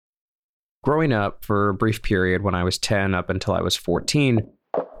Growing up, for a brief period when I was 10 up until I was 14,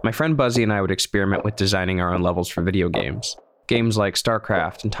 my friend Buzzy and I would experiment with designing our own levels for video games. Games like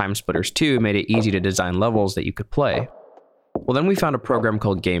StarCraft and Time Splitters 2 made it easy to design levels that you could play. Well, then we found a program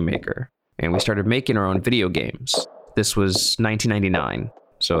called Game Maker, and we started making our own video games. This was 1999,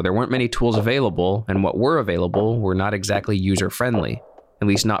 so there weren't many tools available, and what were available were not exactly user-friendly, at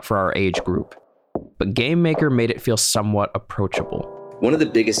least not for our age group. But Game Maker made it feel somewhat approachable. One of the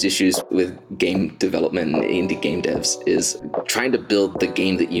biggest issues with game development and indie game devs is trying to build the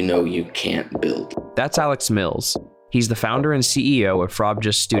game that you know you can't build. That's Alex Mills. He's the founder and CEO of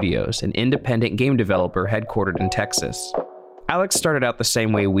Frobjust Studios, an independent game developer headquartered in Texas. Alex started out the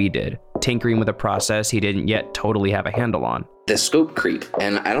same way we did, tinkering with a process he didn't yet totally have a handle on. The scope creep,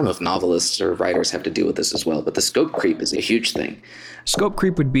 and I don't know if novelists or writers have to deal with this as well, but the scope creep is a huge thing. Scope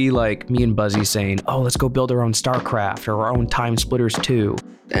creep would be like me and Buzzy saying, oh, let's go build our own StarCraft or our own Time Splitters 2.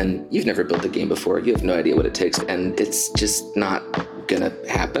 And you've never built a game before, you have no idea what it takes, and it's just not gonna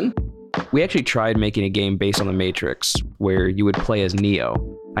happen. We actually tried making a game based on The Matrix, where you would play as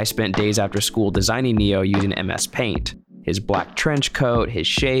Neo. I spent days after school designing Neo using MS Paint. His black trench coat, his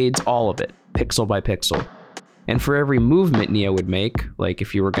shades, all of it, pixel by pixel. And for every movement Neo would make, like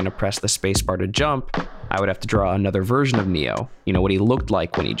if you were going to press the spacebar to jump, I would have to draw another version of Neo, what he looked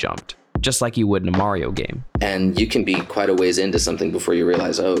like when he jumped, just like you would in a Mario game. And you can be quite a ways into something before you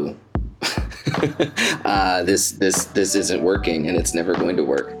realize, oh, this isn't working and it's never going to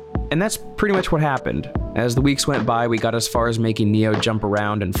work. And that's pretty much what happened. As the weeks went by, we got as far as making Neo jump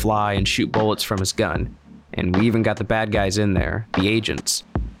around and fly and shoot bullets from his gun. And we even got the bad guys in there, the agents.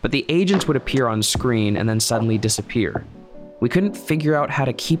 But the agents would appear on screen and then suddenly disappear. We couldn't figure out how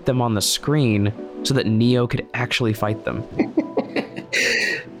to keep them on the screen so that Neo could actually fight them.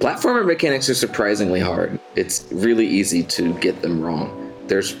 Platformer mechanics are surprisingly hard. It's really easy to get them wrong.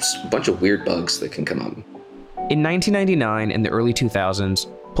 There's a bunch of weird bugs that can come up. In 1999 and the early 2000s,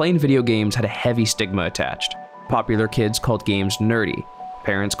 playing video games had a heavy stigma attached. Popular kids called games nerdy.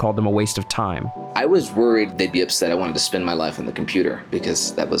 Parents called them a waste of time. I was worried they'd be upset I wanted to spend my life on the computer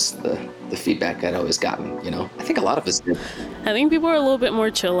because that was the feedback I'd always gotten, I think a lot of us did. I think people are a little bit more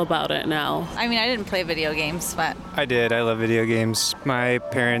chill about it now. I mean, I didn't play video games, but... I did. I love video games. My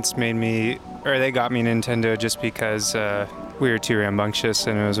parents they got me Nintendo just because we were too rambunctious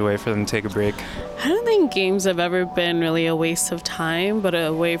and it was a way for them to take a break. I don't think games have ever been really a waste of time, but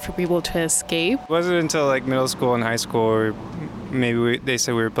a way for people to escape. It wasn't until middle school and high school where maybe they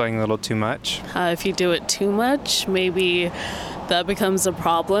said we were playing a little too much. If you do it too much, maybe that becomes a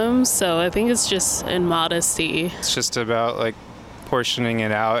problem. So I think it's just in modesty. It's just about portioning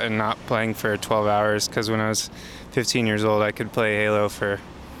it out and not playing for 12 hours. Because when I was 15 years old, I could play Halo for,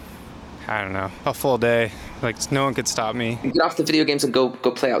 a full day. No one could stop me. Get off the video games and go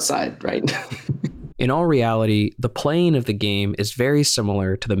play outside, right? In all reality, the playing of the game is very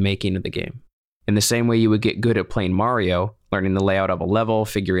similar to the making of the game. In the same way you would get good at playing Mario, learning the layout of a level,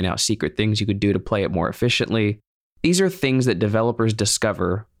 figuring out secret things you could do to play it more efficiently. These are things that developers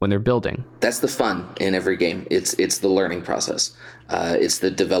discover when they're building. That's the fun in every game. It's the learning process. It's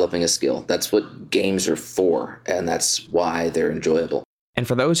the developing a skill. That's what games are for, and that's why they're enjoyable. And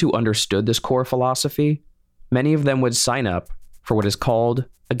for those who understood this core philosophy, many of them would sign up for what is called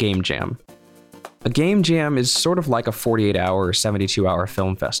a game jam. A game jam is sort of like a 48-hour or 72-hour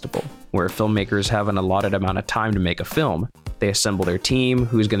film festival, where filmmakers have an allotted amount of time to make a film. They assemble their team,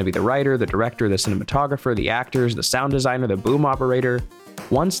 who's going to be the writer, the director, the cinematographer, the actors, the sound designer, the boom operator.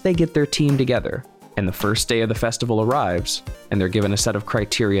 Once they get their team together, and the first day of the festival arrives, and they're given a set of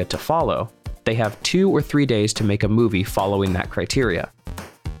criteria to follow, they have 2 or 3 days to make a movie following that criteria.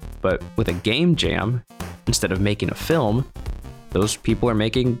 But with a game jam, instead of making a film, those people are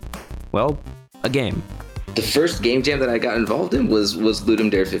making, a game. The first game jam that I got involved in was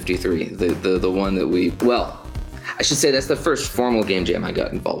Ludum Dare 53, the one that I should say that's the first formal game jam I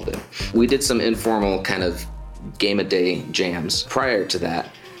got involved in. We did some informal kind of game-a-day jams prior to that,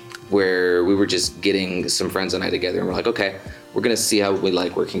 where we were just getting some friends and I together, and we're like, okay, we're gonna see how we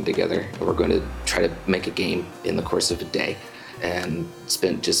like working together, and we're going to try to make a game in the course of a day, and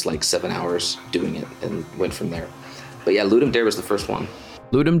spent just 7 hours doing it and went from there. But yeah, Ludum Dare was the first one.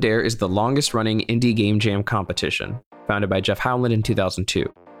 Ludum Dare is the longest-running indie game jam competition, founded by Jeff Howland in 2002.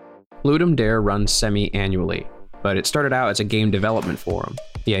 Ludum Dare runs semi-annually, but it started out as a game development forum.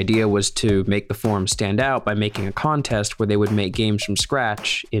 The idea was to make the forum stand out by making a contest where they would make games from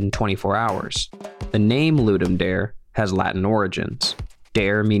scratch in 24 hours. The name Ludum Dare has Latin origins.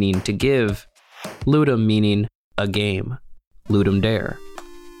 Dare meaning to give, ludum meaning a game. Ludum Dare,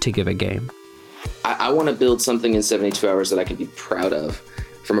 to give a game. I want to build something in 72 hours that I can be proud of.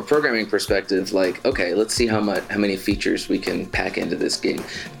 from a programming perspective, like, okay, let's see how many features we can pack into this game.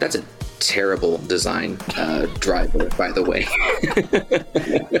 That's a terrible design driver, by the way.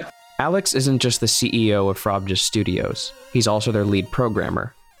 Alex isn't just the CEO of Frobjust Studios. He's also their lead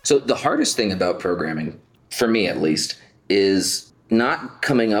programmer. So the hardest thing about programming, for me at least, is not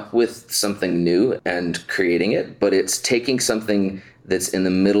coming up with something new and creating it, but it's taking something that's in the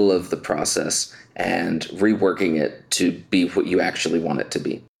middle of the process and reworking it to be what you actually want it to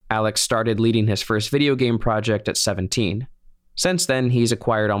be. Alex started leading his first video game project at 17. Since then, he's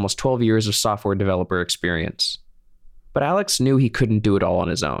acquired almost 12 years of software developer experience. But Alex knew he couldn't do it all on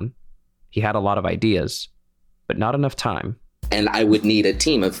his own. He had a lot of ideas, but not enough time. And I would need a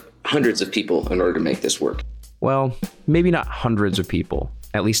team of hundreds of people in order to make this work. Well, maybe not hundreds of people,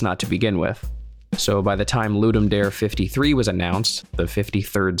 at least not to begin with. So by the time Ludum Dare 53 was announced, the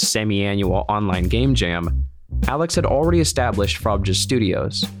 53rd semi-annual online game jam, Alex had already established Frobjust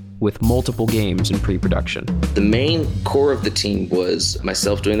Studios, with multiple games in pre-production. The main core of the team was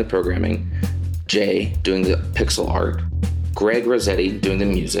myself doing the programming, Jay doing the pixel art, Greg Rossetti doing the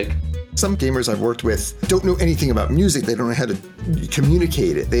music. Some gamers I've worked with don't know anything about music. They don't know how to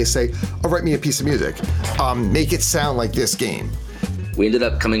communicate it. They say, oh, write me a piece of music. Make it sound like this game. We ended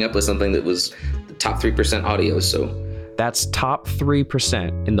up coming up with something that was top 3% audio, so. That's top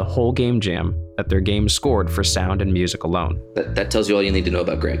 3% in the whole game jam that their game scored for sound and music alone. That tells you all you need to know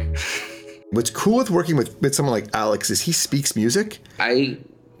about Greg. What's cool with working with someone like Alex is he speaks music. I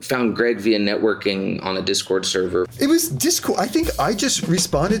found Greg via networking on a Discord server. It was Discord. I think I just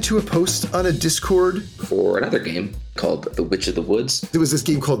responded to a post on a Discord for another game called The Witch of the Woods. There was this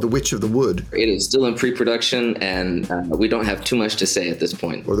game called The Witch of the Wood. It is still in pre-production, and we don't have too much to say at this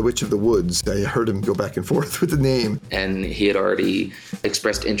point. Or The Witch of the Woods. I heard him go back and forth with the name. And he had already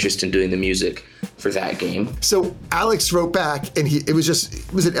expressed interest in doing the music for that game. So Alex wrote back, and it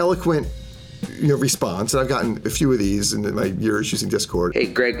was an eloquent response, and I've gotten a few of these in my years using Discord. Hey,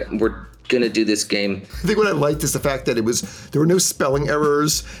 Greg, we're gonna do this game. I think what I liked is the fact that there were no spelling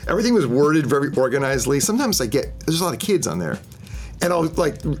errors. Everything was worded very organizedly. Sometimes there's a lot of kids on there, and I'll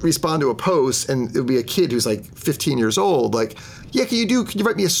respond to a post, and it'll be a kid who's 15 years old, yeah, can you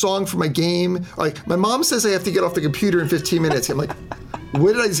write me a song for my game? Or, my mom says I have to get off the computer in 15 minutes. I'm like,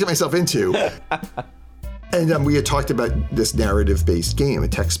 what did I just get myself into? And we had talked about this narrative-based game, a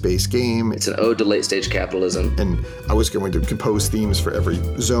text-based game. It's an ode to late-stage capitalism. And I was going to compose themes for every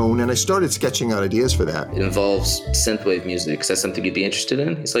zone, and I started sketching out ideas for that. It involves synthwave music. Is that something you'd be interested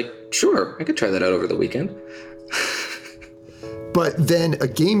in? He's like, sure, I could try that out over the weekend. But then a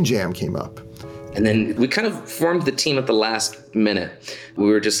game jam came up. And then we kind of formed the team at the last minute. We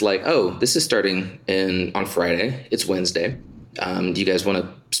were just like, oh, this is starting on Friday. It's Wednesday. Do you guys want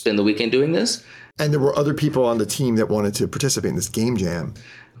to spend the weekend doing this? And there were other people on the team that wanted to participate in this game jam.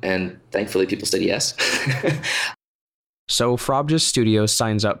 And thankfully, people said yes. So Frobjust Studios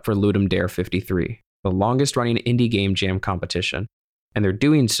signs up for Ludum Dare 53, the longest-running indie game jam competition. And they're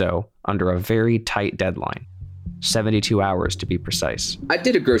doing so under a very tight deadline. 72 hours to be precise. I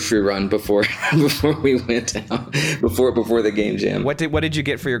did a grocery run before we went out, before the game jam. What did you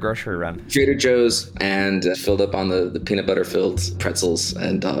get for your grocery run? Trader Joe's, and filled up on the peanut butter filled pretzels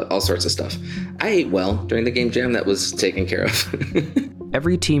and all sorts of stuff. I ate well during the game jam. That was taken care of.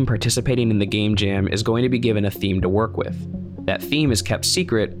 Every team participating in the game jam is going to be given a theme to work with. That theme is kept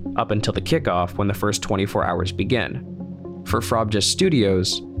secret up until the kickoff when the first 24 hours begin. For Frobjust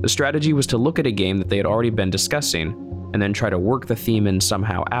Studios, the strategy was to look at a game that they had already been discussing and then try to work the theme in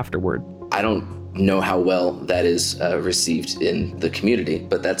somehow afterward. I don't know how well that is received in the community,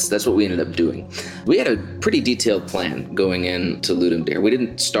 but that's what we ended up doing. We had a pretty detailed plan going into Ludum Dare. We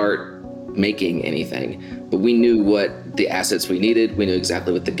didn't start making anything, but we knew what the assets we needed. We knew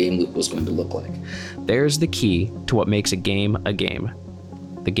exactly what the game loop was going to look like. There's the key to what makes a game,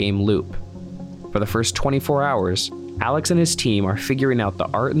 the game loop. For the first 24 hours, Alex and his team are figuring out the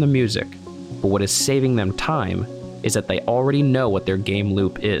art and the music, but what is saving them time is that they already know what their game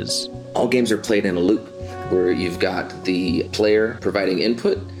loop is. All games are played in a loop, where you've got the player providing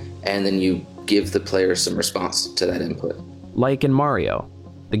input, and then you give the player some response to that input. Like in Mario,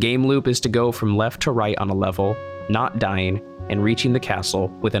 the game loop is to go from left to right on a level, not dying, and reaching the castle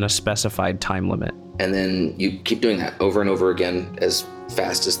within a specified time limit. And then you keep doing that over and over again as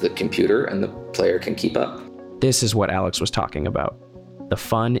fast as the computer and the player can keep up. This is what Alex was talking about. The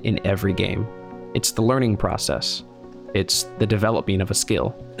fun in every game. It's the learning process. It's the developing of a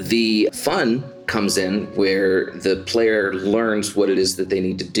skill. The fun comes in where the player learns what it is that they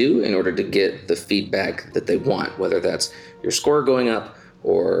need to do in order to get the feedback that they want, whether that's your score going up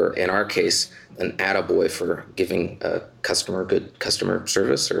or in our case, an attaboy for giving a customer good customer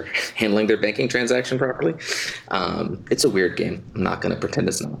service or handling their banking transaction properly. It's a weird game. I'm not going to pretend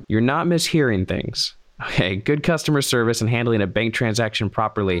it's not. You're not mishearing things. Okay, good customer service and handling a bank transaction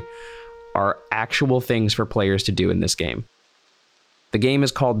properly are actual things for players to do in this game. The game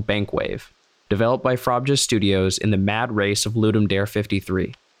is called Bankwave, developed by Frobjah Studios in the mad race of Ludum Dare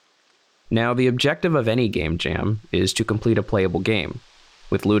 53. Now, the objective of any game jam is to complete a playable game.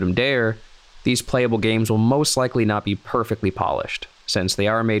 With Ludum Dare, these playable games will most likely not be perfectly polished, since they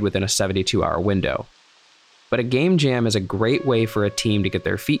are made within a 72-hour window. But a game jam is a great way for a team to get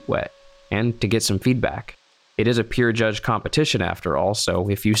their feet wet, and to get some feedback. It is a peer judge competition after all, so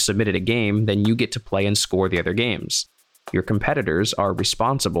if you submitted a game, then you get to play and score the other games. Your competitors are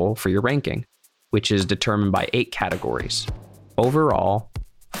responsible for your ranking, which is determined by 8 categories: overall,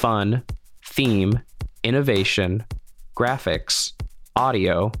 fun, theme, innovation, graphics,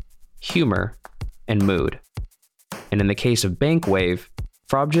 audio, humor, and mood. And in the case of Bankwave,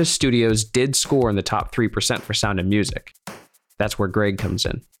 Frobjah Studios did score in the top 3% for sound and music. That's where Greg comes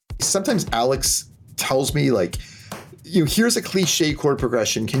in. Sometimes Alex tells me, like, here's a cliche chord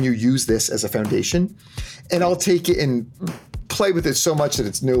progression. Can you use this as a foundation? And I'll take it and play with it so much that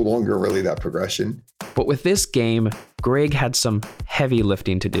it's no longer really that progression. But with this game, Greg had some heavy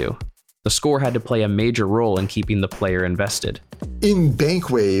lifting to do. The score had to play a major role in keeping the player invested. In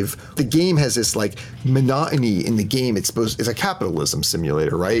Bankwave, the game has this like monotony in the game. It's a capitalism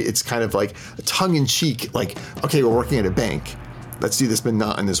simulator, right? It's kind of like a tongue-in-cheek, like, okay, we're working at a bank. Let's do this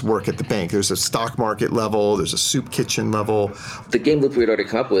monotonous work at the bank. There's a stock market level. There's a soup kitchen level. The game loop we had already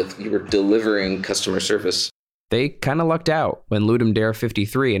come up with, you were delivering customer service. They kind of lucked out when Ludum Dare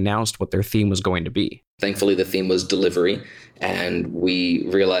 53 announced what their theme was going to be. Thankfully, the theme was delivery, and we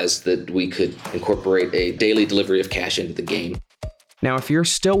realized that we could incorporate a daily delivery of cash into the game. Now, if you're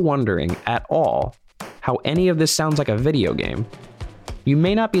still wondering at all how any of this sounds like a video game, you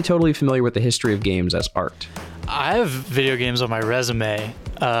may not be totally familiar with the history of games as art. I have video games on my resume.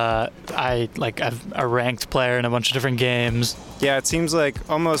 I'm a ranked player in a bunch of different games. Yeah, it seems like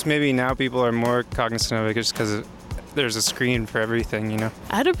almost maybe now people are more cognizant of it just because there's a screen for everything, you know?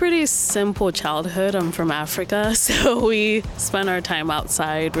 I had a pretty simple childhood. I'm from Africa, so we spent our time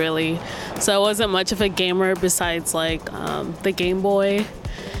outside, really. So I wasn't much of a gamer besides, like, the Game Boy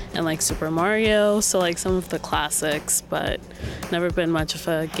and, like, Super Mario, so, like, some of the classics, but never been much of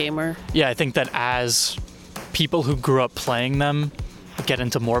a gamer. Yeah, I think that as people who grew up playing them get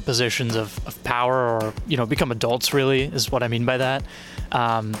into more positions of power or, become adults, really, is what I mean by that.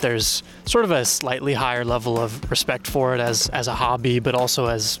 There's sort of a slightly higher level of respect for it as a hobby, but also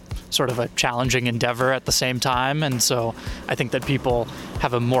as sort of a challenging endeavor at the same time. And so I think that people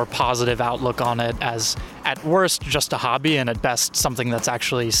have a more positive outlook on it as, at worst, just a hobby, and at best, something that's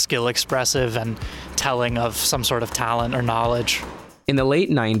actually skill expressive and telling of some sort of talent or knowledge. In the late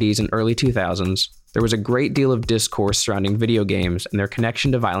 90s and early 2000s, there was a great deal of discourse surrounding video games and their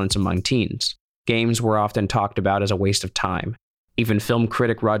connection to violence among teens. Games were often talked about as a waste of time. Even film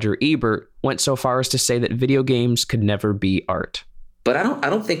critic Roger Ebert went so far as to say that video games could never be art. But I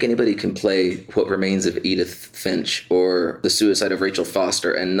don't think anybody can play What Remains of Edith Finch or The Suicide of Rachel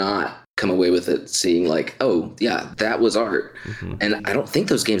Foster and not come away with it seeing like, oh, yeah, that was art. Mm-hmm. And I don't think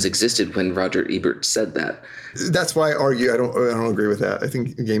those games existed when Roger Ebert said that. That's why I argue I don't agree with that. I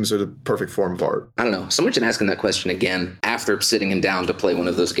think games are the perfect form of art. I don't know. Someone should ask him that question again after sitting him down to play one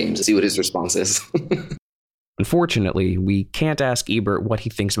of those games and see what his response is. Unfortunately, we can't ask Ebert what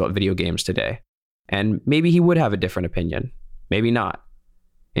he thinks about video games today. And maybe he would have a different opinion. Maybe not.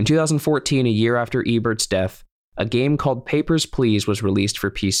 In 2014, a year after Ebert's death, a game called Papers, Please was released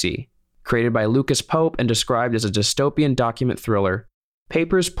for PC. Created by Lucas Pope and described as a dystopian document thriller,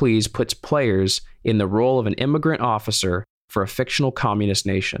 Papers, Please puts players in the role of an immigrant officer for a fictional communist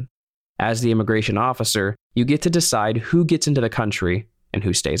nation. As the immigration officer, you get to decide who gets into the country and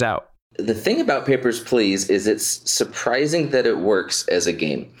who stays out. The thing about Papers, Please is it's surprising that it works as a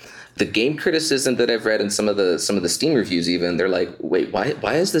game. The game criticism that I've read in some of the Steam reviews even, they're like, wait,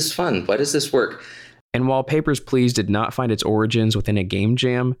 why is this fun? Why does this work? And while Papers, Please did not find its origins within a game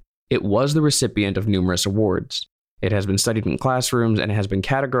jam, it was the recipient of numerous awards. It has been studied in classrooms and has been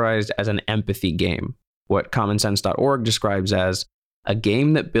categorized as an empathy game, what commonsense.org describes as a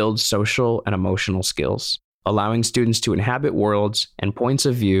game that builds social and emotional skills, allowing students to inhabit worlds and points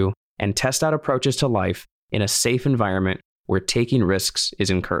of view and test out approaches to life in a safe environment where taking risks is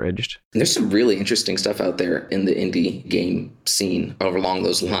encouraged. There's some really interesting stuff out there in the indie game scene along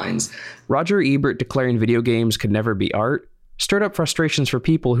those lines. Roger Ebert declaring video games could never be art stirred up frustrations for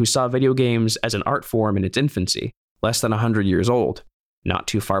people who saw video games as an art form in its infancy, less than 100 years old. not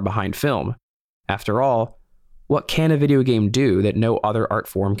too far behind film. After all, what can a video game do that no other art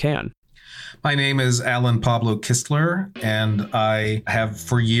form can? My name is Alan Pablo Kistler, and I have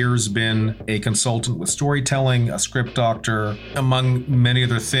for years been a consultant with storytelling, a script doctor. Among many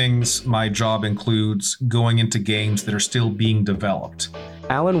other things, my job includes going into games that are still being developed.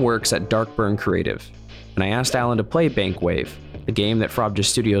 Alan works at Darkburn Creative, and I asked Alan to play Bankwave, the game that Frobja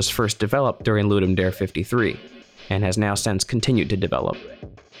Studios first developed during Ludum Dare 53, and has now since continued to develop.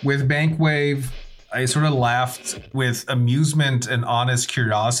 With Bankwave, I sort of laughed with amusement and honest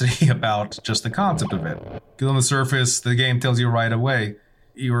curiosity about just the concept of it. Because on the surface, the game tells you right away,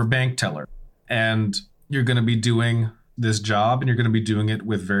 you're a bank teller, and you're going to be doing this job, and you're going to be doing it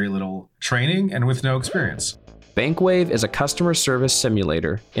with very little training and with no experience. Bankwave is a customer service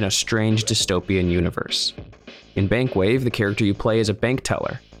simulator in a strange dystopian universe. In Bankwave, the character you play is a bank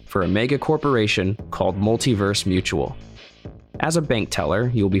teller for a mega corporation called Multiverse Mutual. As a bank teller,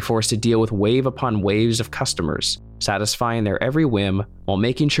 you will be forced to deal with wave upon waves of customers, satisfying their every whim while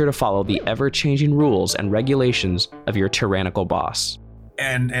making sure to follow the ever-changing rules and regulations of your tyrannical boss.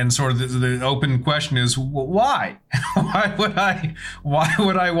 And sort of the open question is, why? Why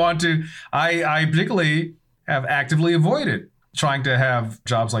would I want to? I particularly have actively avoided trying to have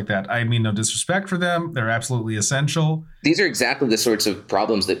jobs like that. I mean, no disrespect for them. They're absolutely essential. These are exactly the sorts of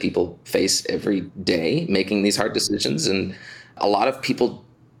problems that people face every day, making these hard decisions. And a lot of people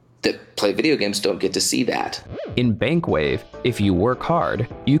that play video games don't get to see that. In Bankwave, if you work hard,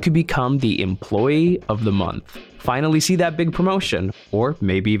 you could become the Employee of the Month. Finally see that big promotion, or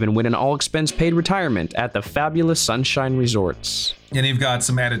maybe even win an all-expense-paid retirement at the fabulous Sunshine Resorts. And you've got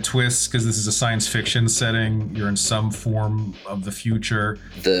some added twists because this is a science fiction setting. You're in some form of the future.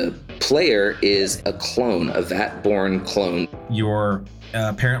 The player is a clone, a vat-born clone. You're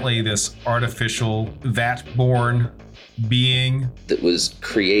apparently this artificial vat-born being that was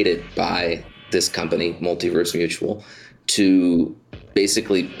created by this company, Multiverse Mutual, to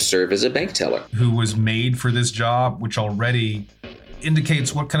basically serve as a bank teller. Who was made for this job, which already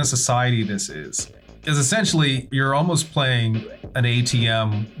indicates what kind of society this is. Is essentially, you're almost playing an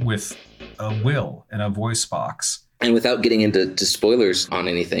ATM with a will and a voice box. And without getting into spoilers on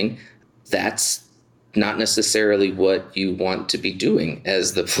anything, that's not necessarily what you want to be doing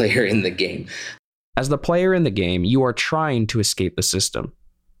as the player in the game. As the player in the game, you are trying to escape the system,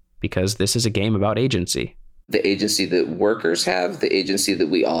 because this is a game about agency. The agency that workers have, the agency that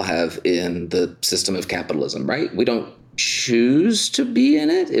we all have in the system of capitalism, right? We don't choose to be in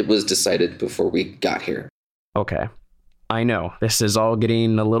it. It was decided before we got here. Okay. I know, this is all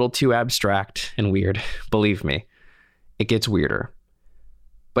getting a little too abstract and weird. Believe me, it gets weirder.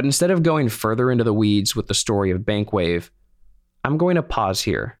 But instead of going further into the weeds with the story of Bankwave, I'm going to pause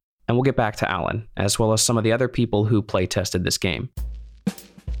here, and we'll get back to Alan, as well as some of the other people who play tested this game.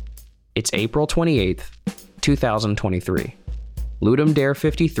 It's April 28th, 2023. Ludum Dare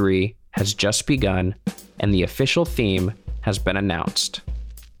 53 has just begun, and the official theme has been announced.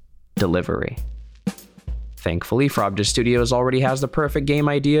 Delivery. Thankfully, Frobja Studios already has the perfect game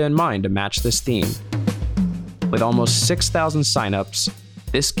idea in mind to match this theme. With almost 6,000 signups,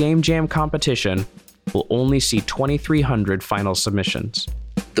 this Game Jam competition will only see 2,300 final submissions.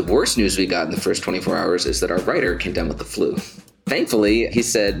 The worst news we got in the first 24 hours is that our writer came down with the flu. Thankfully, he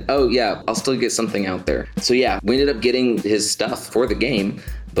said, oh yeah, I'll still get something out there. So yeah, we ended up getting his stuff for the game,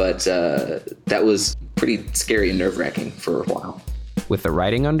 but that was pretty scary and nerve-wracking for a while. With the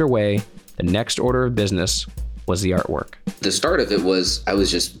writing underway, the next order of business was the artwork. The start of it was I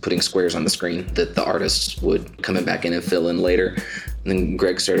was just putting squares on the screen that the artists would come back in and fill in later. And then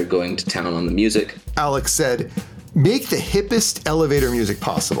Greg started going to town on the music. Alex said, make the hippest elevator music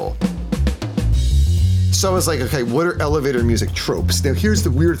possible. So I was like, okay, what are elevator music tropes? Now here's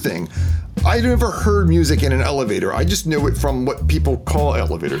the weird thing. I never heard music in an elevator. I just know it from what people call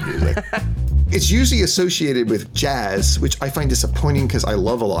elevator music. It's usually associated with jazz, which I find disappointing because I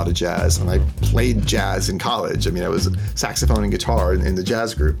love a lot of jazz and I played jazz in college. I mean, I was saxophone and guitar in the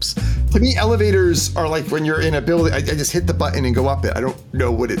jazz groups. To me, elevators are like when you're in a building, I just hit the button and go up it. I don't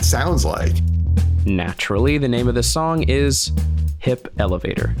know what it sounds like. Naturally, the name of the song is Hip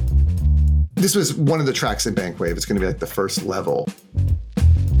Elevator. This was one of the tracks in Bankwave. It's going to be like the first level.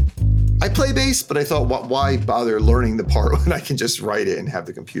 I play bass, but I thought, why bother learning the part when I can just write it and have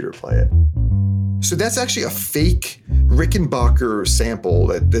the computer play it? So that's actually a fake Rickenbacker sample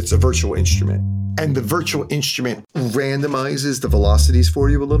that's a virtual instrument. And the virtual instrument randomizes the velocities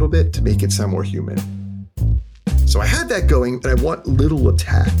for you a little bit to make it sound more human. So I had that going, and I want little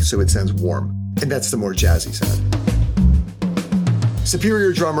attack so it sounds warm. And that's the more jazzy sound.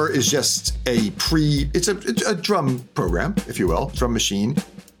 Superior Drummer is just it's a drum program, if you will, drum machine,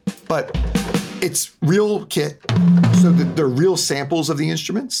 but it's real kit, so that they're real samples of the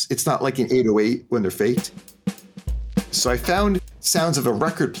instruments. It's not like an 808 when they're faked. So I found sounds of a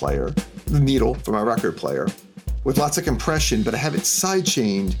record player, the needle from a record player, with lots of compression, but I have it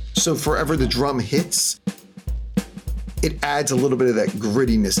sidechained, so forever the drum hits, it adds a little bit of that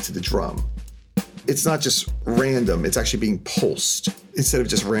grittiness to the drum. It's not just random, it's actually being pulsed instead of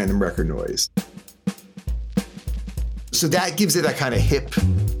just random record noise. So that gives it that kind of hip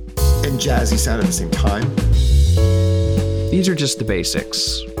and jazzy sound at the same time. These are just the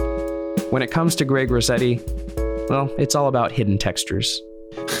basics. When it comes to Greg Rossetti, well, it's all about hidden textures.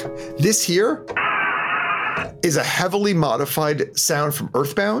 This here is a heavily modified sound from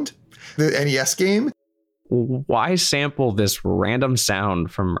Earthbound, the NES game. Why sample this random sound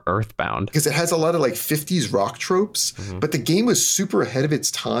from Earthbound? Because it has a lot of like 50s rock tropes, but the game was super ahead of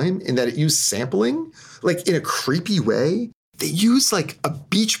its time in that it used sampling, like in a creepy way. They use like a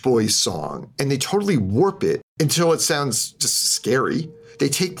Beach Boys song and they totally warp it until it sounds just scary. They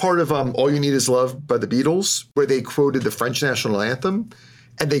take part of All You Need Is Love by the Beatles, where they quoted the French national anthem,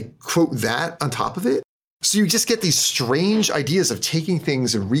 and they quote that on top of it. So you just get these strange ideas of taking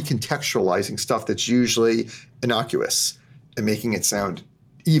things and recontextualizing stuff that's usually innocuous and making it sound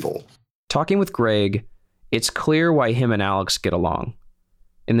evil. Talking with Greg, it's clear why him and Alex get along.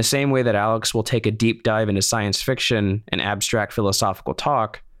 In the same way that Alex will take a deep dive into science fiction and abstract philosophical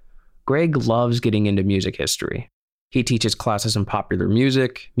talk, Greg loves getting into music history. He teaches classes in popular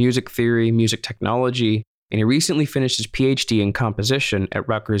music, music theory, music technology, and he recently finished his PhD in composition at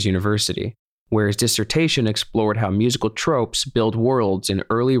Rutgers University, where his dissertation explored how musical tropes build worlds in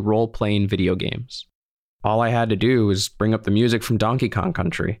early role-playing video games. All I had to do was bring up the music from Donkey Kong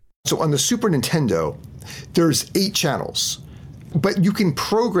Country. So on the Super Nintendo, there's 8 channels, but you can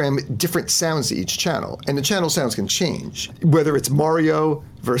program different sounds to each channel, and the channel sounds can change. Whether it's Mario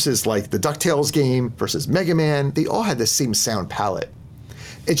versus like the DuckTales game versus Mega Man, they all had the same sound palette.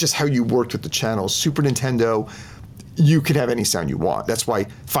 It's just how you worked with the channels. Super Nintendo, you can have any sound you want. That's why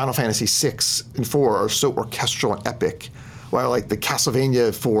Final Fantasy 6 and 4 are so orchestral and epic, while like the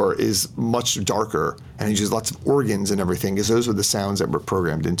Castlevania 4 is much darker and it uses lots of organs and everything, because those were the sounds that were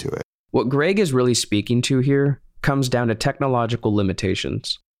programmed into it. What Greg is really speaking to here comes down to technological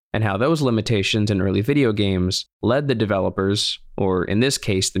limitations, and how those limitations in early video games led the developers, or in this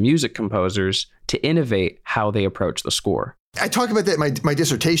case, the music composers, to innovate how they approach the score. I talk about that in my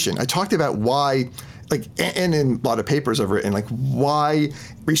dissertation. I talked about why, like, and in a lot of papers I've written, like why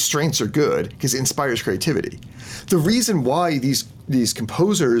restraints are good, because it inspires creativity. The reason why these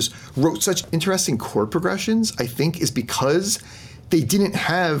composers wrote such interesting chord progressions, I think, is because they didn't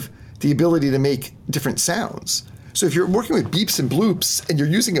have the ability to make different sounds. So if you're working with beeps and bloops and you're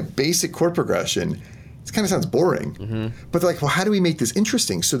using a basic chord progression, it kind of sounds boring. But they're like, well, how do we make this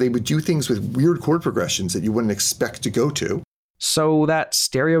interesting? So they would do things with weird chord progressions that you wouldn't expect to go to. So that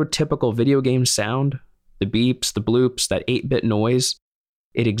stereotypical video game sound, the beeps, the bloops, that 8-bit noise,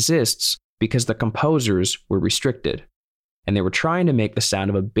 it exists because the composers were restricted, and they were trying to make the sound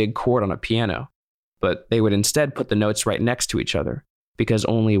of a big chord on a piano, but they would instead put the notes right next to each other, because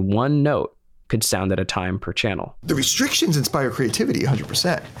only one note could sound at a time per channel. The restrictions inspire creativity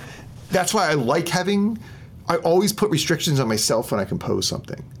 100%. That's why I always put restrictions on myself when I compose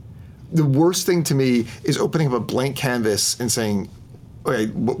something. The worst thing to me is opening up a blank canvas and saying, okay,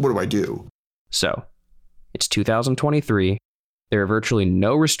 what do I do? So, it's 2023. There are virtually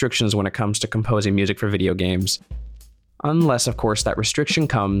no restrictions when it comes to composing music for video games, unless, of course, that restriction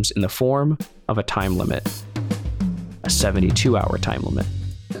comes in the form of a time limit, a 72-hour time limit.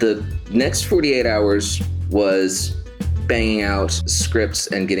 The next 48 hours was banging out scripts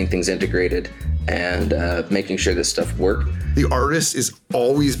and getting things integrated and making sure this stuff worked. The artist is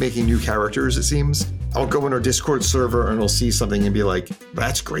always making new characters, it seems. I'll go in our Discord server and I'll see something and be like,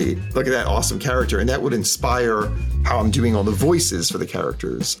 that's great. Look at that awesome character. And that would inspire how I'm doing all the voices for the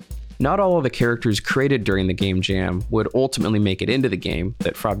characters. Not all of the characters created during the game jam would ultimately make it into the game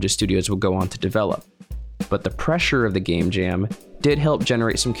that Frobja Studios would go on to develop. But the pressure of the game jam did help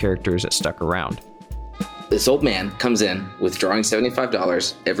generate some characters that stuck around. This old man comes in withdrawing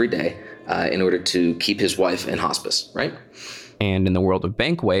 $75 every day in order to keep his wife in hospice, right? And in the world of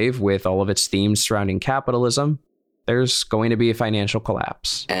Bankwave, with all of its themes surrounding capitalism, there's going to be a financial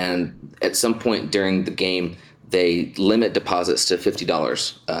collapse. And at some point during the game, they limit deposits to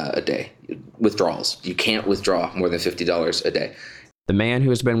 $50 a day, withdrawals. You can't withdraw more than $50 a day. The man who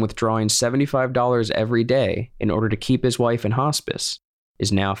has been withdrawing $75 every day in order to keep his wife in hospice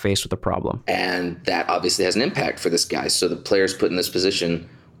is now faced with a problem. And that obviously has an impact for this guy. So the player's put in this position.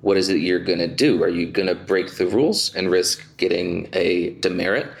 What is it you're going to do? Are you going to break the rules and risk getting a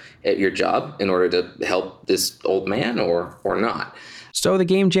demerit at your job in order to help this old man or not? So the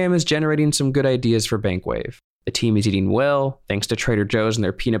game jam is generating some good ideas for Bankwave. The team is eating well, thanks to Trader Joe's and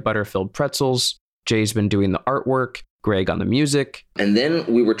their peanut butter-filled pretzels. Jay's been doing the artwork, Greg on the music. And then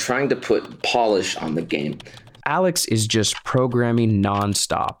we were trying to put polish on the game. Alex is just programming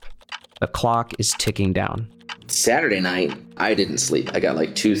nonstop. The clock is ticking down. Saturday night, I didn't sleep. I got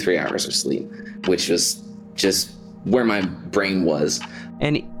like 2-3 hours of sleep, which was just where my brain was.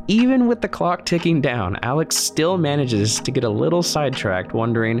 And even with the clock ticking down, Alex still manages to get a little sidetracked,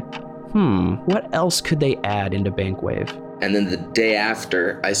 wondering, what else could they add into Bankwave? And then the day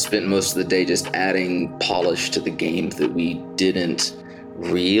after, I spent most of the day just adding polish to the game that we didn't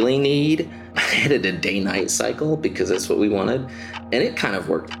really need. I added a day-night cycle because that's what we wanted, and it kind of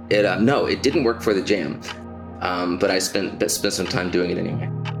worked. It didn't work for the jam, but I spent some time doing it anyway.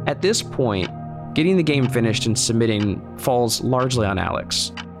 At this point, getting the game finished and submitting falls largely on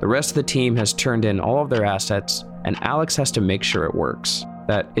Alex. The rest of the team has turned in all of their assets, and Alex has to make sure it works,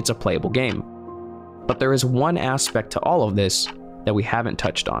 that it's a playable game. But there is one aspect to all of this that we haven't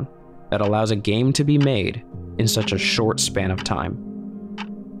touched on that allows a game to be made in such a short span of time.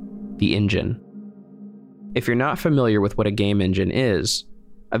 The engine. If you're not familiar with what a game engine is,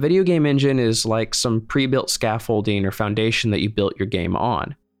 a video game engine is like some pre-built scaffolding or foundation that you built your game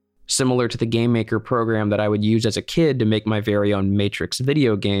on. Similar to the Game Maker program that I would use as a kid to make my very own Matrix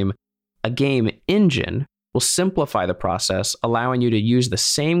video game, a game engine will simplify the process, allowing you to use the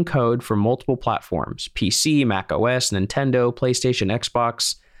same code for multiple platforms: PC, Mac OS, Nintendo, PlayStation,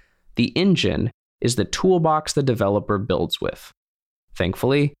 Xbox. The engine is the toolbox the developer builds with.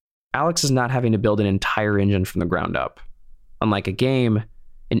 Thankfully, Alex is not having to build an entire engine from the ground up. Unlike a game,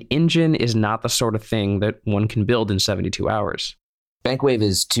 an engine is not the sort of thing that one can build in 72 hours. Bankwave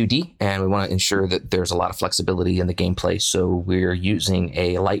is 2D, and we want to ensure that there's a lot of flexibility in the gameplay, so we're using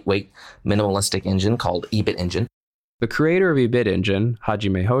a lightweight, minimalistic engine called eBit Engine. The creator of eBit Engine,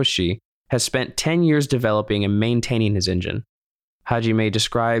 Hajime Hoshi, has spent 10 years developing and maintaining his engine. Hajime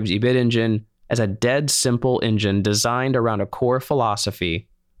describes eBit Engine as a dead simple engine designed around a core philosophy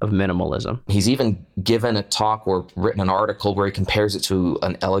of minimalism. He's even given a talk or written an article where he compares it to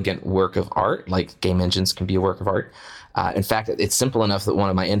an elegant work of art, like game engines can be a work of art. In fact, it's simple enough that one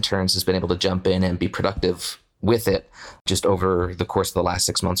of my interns has been able to jump in and be productive with it just over the course of the last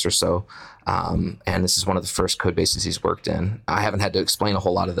 6 months or so. And this is one of the first code bases he's worked in. I haven't had to explain a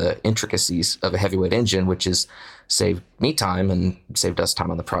whole lot of the intricacies of a heavyweight engine, which has saved me time and saved us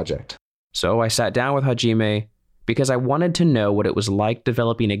time on the project. So I sat down with Hajime because I wanted to know what it was like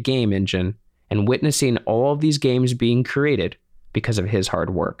developing a game engine and witnessing all of these games being created because of his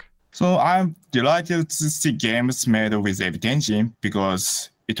hard work. So I'm delighted to see games made with eBit Engine because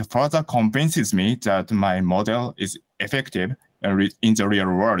it further convinces me that my model is effective in the real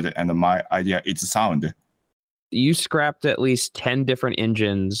world and my idea is sound. You scrapped at least 10 different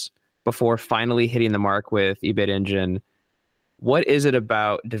engines before finally hitting the mark with eBit Engine. What is it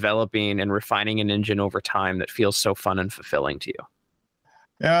about developing and refining an engine over time that feels so fun and fulfilling to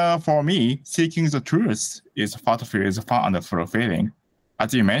you? For me, seeking the truth is what feels fun and fulfilling.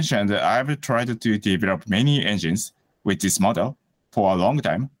 As you mentioned, I've tried to develop many engines with this model for a long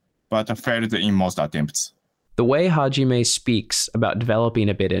time, but failed in most attempts. The way Hajime speaks about developing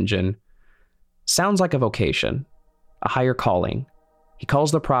a bit engine sounds like a vocation, a higher calling. He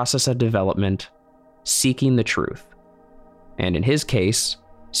calls the process of development seeking the truth. And in his case,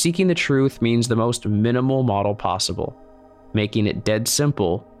 seeking the truth means the most minimal model possible, making it dead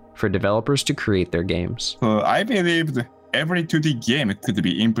simple for developers to create their games. So I believed every 2D game could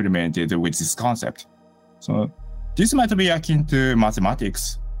be implemented with this concept. So this might be akin to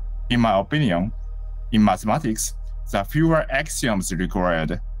mathematics. In my opinion, in mathematics, the fewer axioms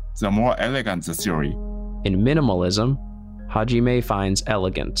required, the more elegant the theory. In minimalism, Hajime finds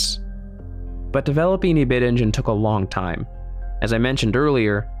elegance. But developing eBit Engine took a long time. As I mentioned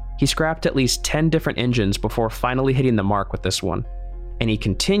earlier, he scrapped at least 10 different engines before finally hitting the mark with this one. And he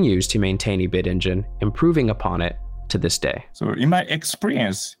continues to maintain eBit Engine, improving upon it to this day. So in my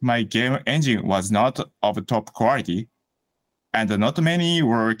experience, my game engine was not of top quality, and not many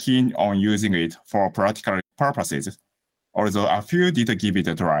were keen on using it for practical purposes, although a few did give it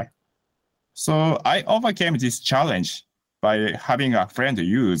a try. So I overcame this challenge by having a friend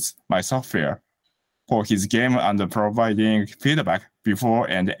use my software for his game and providing feedback before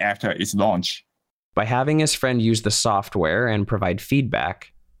and after its launch. By having his friend use the software and provide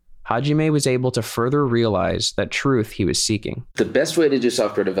feedback, Hajime was able to further realize that truth he was seeking. The best way to do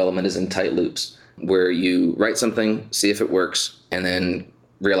software development is in tight loops, where you write something, see if it works, and then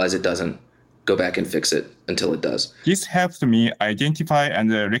realize it doesn't, go back and fix it until it does. This helped me identify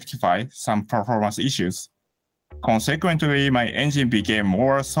and rectify some performance issues. Consequently, my engine became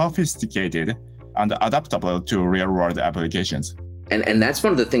more sophisticated and adaptable to real-world applications. And that's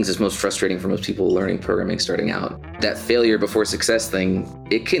one of the things that's most frustrating for most people learning programming starting out. That failure before success thing,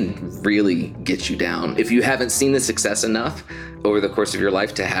 it can really get you down. If you haven't seen the success enough over the course of your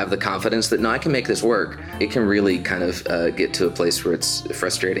life to have the confidence that, no, I can make this work, it can really kind of get to a place where it's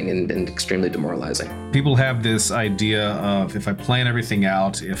frustrating and extremely demoralizing. People have this idea of, if I plan everything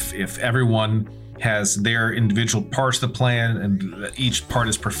out, if everyone has their individual parts of the plan and each part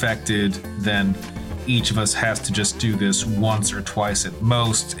is perfected, then each of us has to just do this once or twice at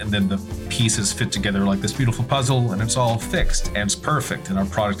most, and then the pieces fit together like this beautiful puzzle, and it's all fixed, and it's perfect, and our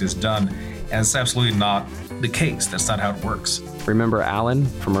product is done. And it's absolutely not the case. That's not how it works. Remember Alan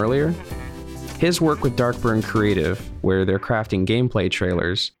from earlier? His work with Darkburn Creative, where they're crafting gameplay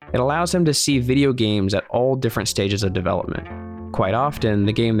trailers, it allows him to see video games at all different stages of development. Quite often,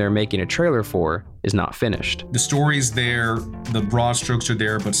 the game they're making a trailer for is not finished. The story's there, the broad strokes are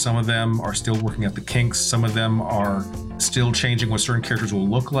there, but some of them are still working out the kinks. Some of them are still changing what certain characters will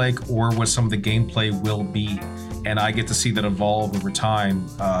look like or what some of the gameplay will be. And I get to see that evolve over time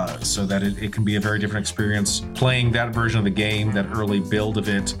so that it can be a very different experience playing that version of the game, that early build of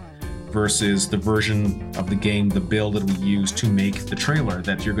it, versus the version of the game, the build that we use to make the trailer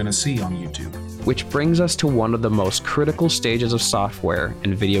that you're going to see on YouTube. Which brings us to one of the most critical stages of software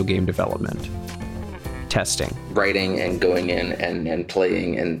and video game development: testing. Writing and going in and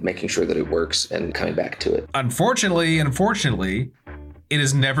playing and making sure that it works and coming back to it. Unfortunately, it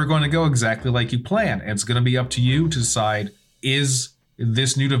is never going to go exactly like you plan. And it's going to be up to you to decide, is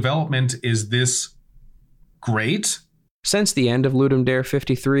this new development, is this great? Since the end of Ludum Dare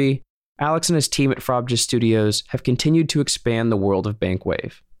 53, Alex and his team at Frobja Studios have continued to expand the world of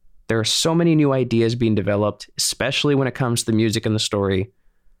Bankwave. There are so many new ideas being developed, especially when it comes to the music and the story.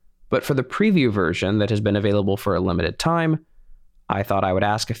 But for the preview version that has been available for a limited time, I thought I would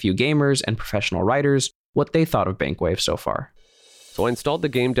ask a few gamers and professional writers what they thought of Bankwave so far. So I installed the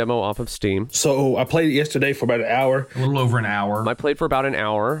game demo off of Steam. So I played it yesterday for about an hour. A little over an hour. I played for about an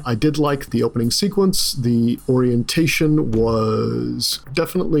hour. I did like the opening sequence. The orientation was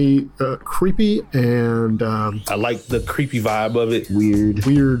definitely creepy, and I like the creepy vibe of it.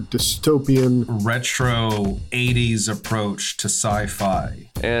 Weird dystopian. Retro 80s approach to sci-fi.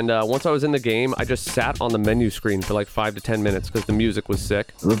 And once I was in the game, I just sat on the menu screen for like 5 to 10 minutes because the music was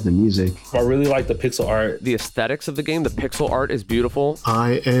sick. I love the music. I really like the pixel art. The aesthetics of the game, the pixel art is beautiful.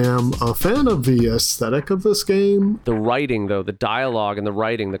 I am a fan of the aesthetic of this game. The writing, though, the dialogue and the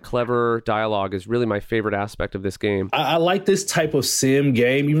writing, the clever dialogue is really my favorite aspect of this game. I like this type of sim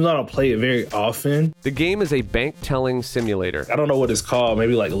game, even though I don't play it very often. The game is a bank-telling simulator. I don't know what it's called,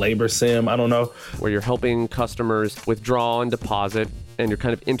 maybe like labor sim, I don't know. Where you're helping customers withdraw and deposit, and you're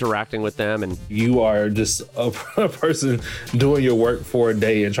kind of interacting with them. And you are just a person doing your work for a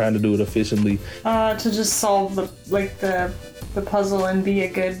day and trying to do it efficiently. To just solve the puzzle and be a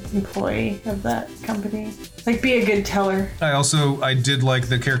good employee of that company. Like, be a good teller. I did like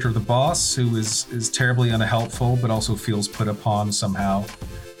the character of the boss, who is terribly unhelpful, but also feels put upon somehow.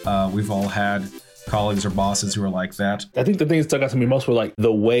 We've all had colleagues or bosses who are like that. I think the thing that stuck out to me most were like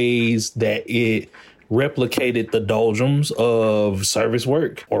the ways that it replicated the doldrums of service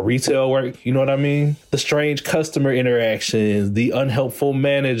work or retail work, you know what I mean? The strange customer interactions, the unhelpful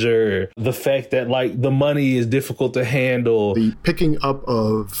manager, the fact that like the money is difficult to handle. The picking up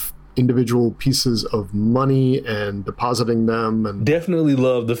of individual pieces of money and depositing them. And definitely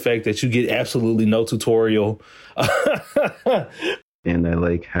love the fact that you get absolutely no tutorial. And I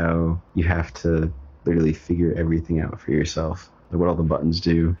like how you have to literally figure everything out for yourself. What all the buttons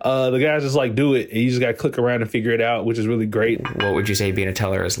do. The guys just like do it, and you just gotta click around and figure it out, which is really great. What would you say being a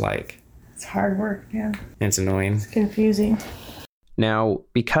teller is like? It's hard work, yeah. And it's annoying. It's confusing. Now,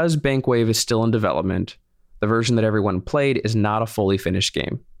 because Bankwave is still in development, the version that everyone played is not a fully finished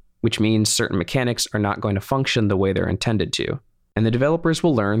game, which means certain mechanics are not going to function the way they're intended to. And the developers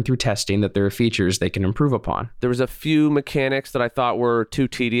will learn through testing that there are features they can improve upon. There was a few mechanics that I thought were too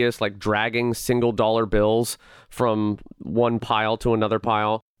tedious, like dragging single dollar bills from one pile to another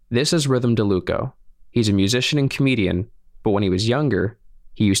pile. This is Rhythm DeLuco. He's a musician and comedian, but when he was younger,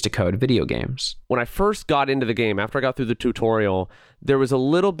 he used to code video games. When I first got into the game, after I got through the tutorial, there was a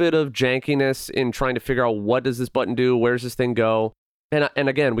little bit of jankiness in trying to figure out what does this button do, where does this thing go. And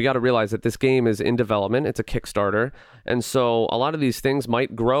again, we got to realize that this game is in development. It's a Kickstarter. And so a lot of these things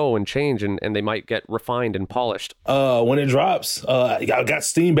might grow and change, and they might get refined and polished. When it drops, I got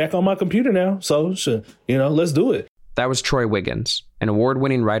Steam back on my computer now. So, let's do it. That was Troy Wiggins, an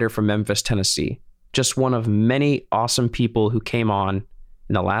award-winning writer from Memphis, Tennessee. Just one of many awesome people who came on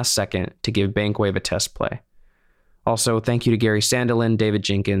in the last second to give Bankwave a test play. Also, thank you to Gary Sandelin, David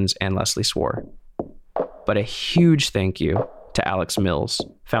Jenkins, and Leslie Swore. But a huge thank you to Alex Mills,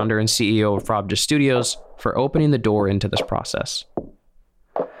 founder and CEO of Frobja Studios, for opening the door into this process.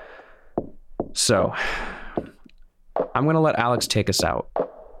 So, I'm going to let Alex take us out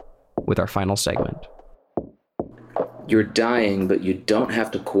with our final segment. You're dying, but you don't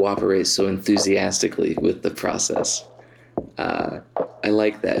have to cooperate so enthusiastically with the process. I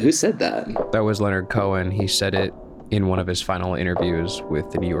like that. Who said that? That was Leonard Cohen. He said it in one of his final interviews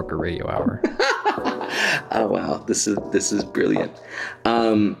with the New Yorker Radio Hour. Oh wow, this is brilliant.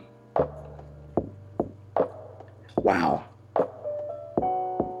 Wow.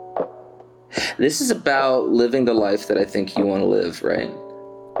 This is about living the life that I think you want to live, right?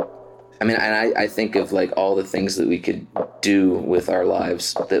 I mean, and I think of like all the things that we could do with our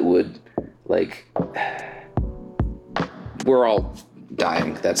lives that would, like, we're all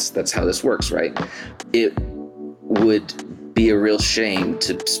dying. That's how this works, right? It would be a real shame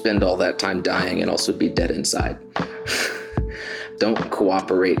to spend all that time dying and also be dead inside. Don't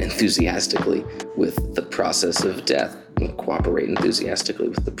cooperate enthusiastically with the process of death. Cooperate enthusiastically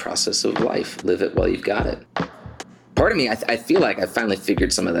with the process of life. Live it while you've got it. Part of me, I feel like I finally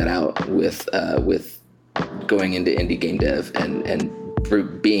figured some of that out with going into indie game dev and for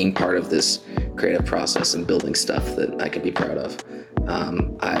being part of this creative process and building stuff that I can be proud of.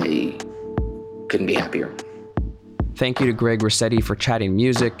 I couldn't be happier. Thank you to Greg Rossetti for chatting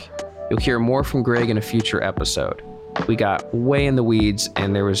music. You'll hear more from Greg in a future episode. We got way in the weeds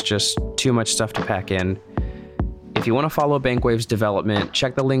and there was just too much stuff to pack in. If you want to follow Bankwave's development,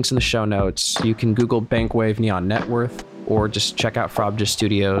 check the links in the show notes. You can Google Bankwave Neon Net Worth or just check out Frobja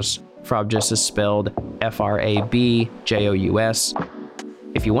Studios. Frobjus is spelled Frabjous.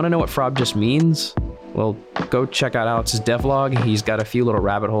 If you want to know what Frobjus means, well, go check out Alex's devlog. He's got a few little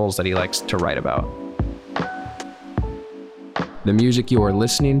rabbit holes that he likes to write about. The music you are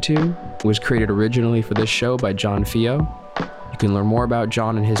listening to was created originally for this show by John Fio. You can learn more about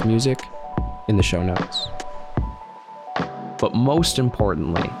John and his music in the show notes. But most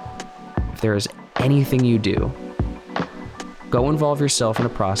importantly, if there is anything you do, go involve yourself in a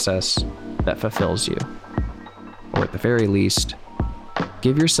process that fulfills you. Or at the very least,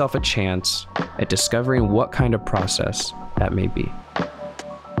 give yourself a chance at discovering what kind of process that may be.